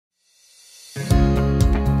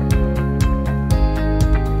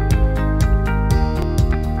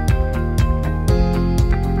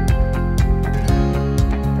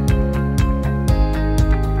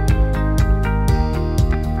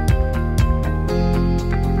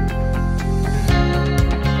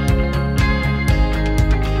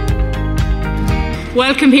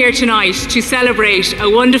welcome here tonight to celebrate a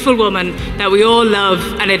wonderful woman that we all love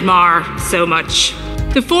and admire so much.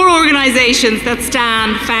 The 4 organisations that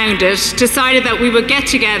Stan founded decided that we would get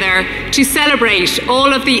together to celebrate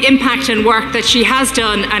all of the impact and work that she has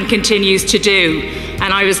done and continues to do.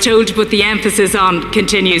 And I was told to put the emphasis on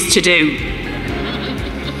continues to do.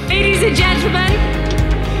 Ladies and gentlemen,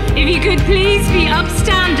 if you could please be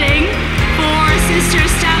upstanding for Sister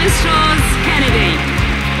Stanislaus Kennedy.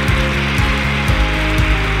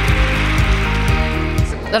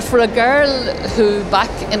 That for a girl who back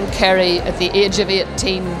in Kerry at the age of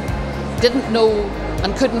 18 didn't know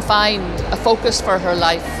and couldn't find a focus for her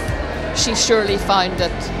life, she surely found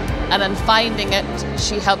it. And in finding it,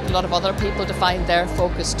 she helped a lot of other people to find their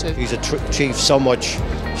focus too. She's achieved so much.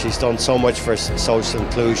 She's done so much for social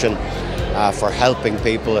inclusion, for helping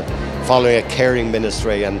people, following a caring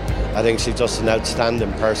ministry, and I think she's just an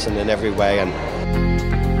outstanding person in every way.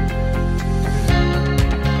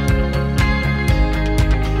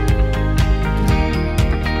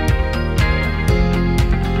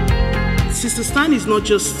 Sister Stan is not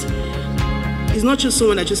just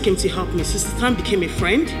someone that just came to help me. Sister Stan became a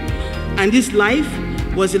friend, and this life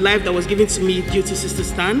was a life that was given to me due to Sister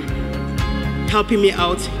Stan, helping me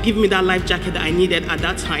out, giving me that life jacket that I needed at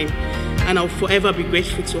that time, and I'll forever be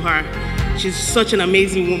grateful to her. She's such an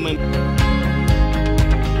amazing woman.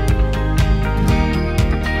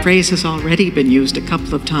 The phrase has already been used a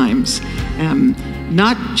couple of times.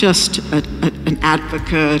 Not just an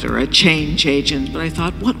advocate or a change agent, but I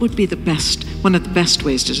thought, what would be one of the best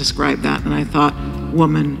ways to describe that? And I thought,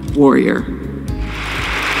 woman warrior.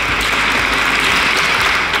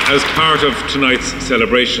 As part of tonight's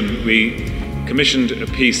celebration, we commissioned a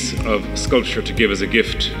piece of sculpture to give as a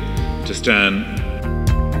gift to Stan.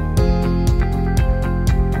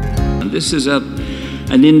 And this is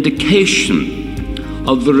an indication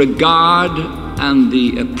of the regard and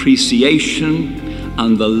the appreciation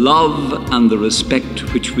and the love and the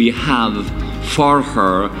respect which we have for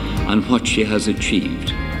her and what she has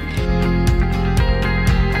achieved.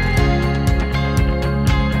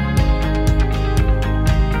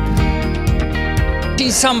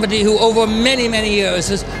 She's somebody who over many, many years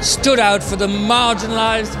has stood out for the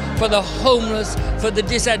marginalised, for the homeless, for the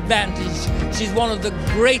disadvantaged. She's one of the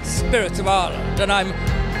great spirits of Ireland, and I'm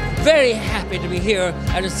very happy to be here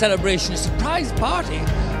at a celebration, a surprise party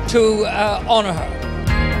to honour her.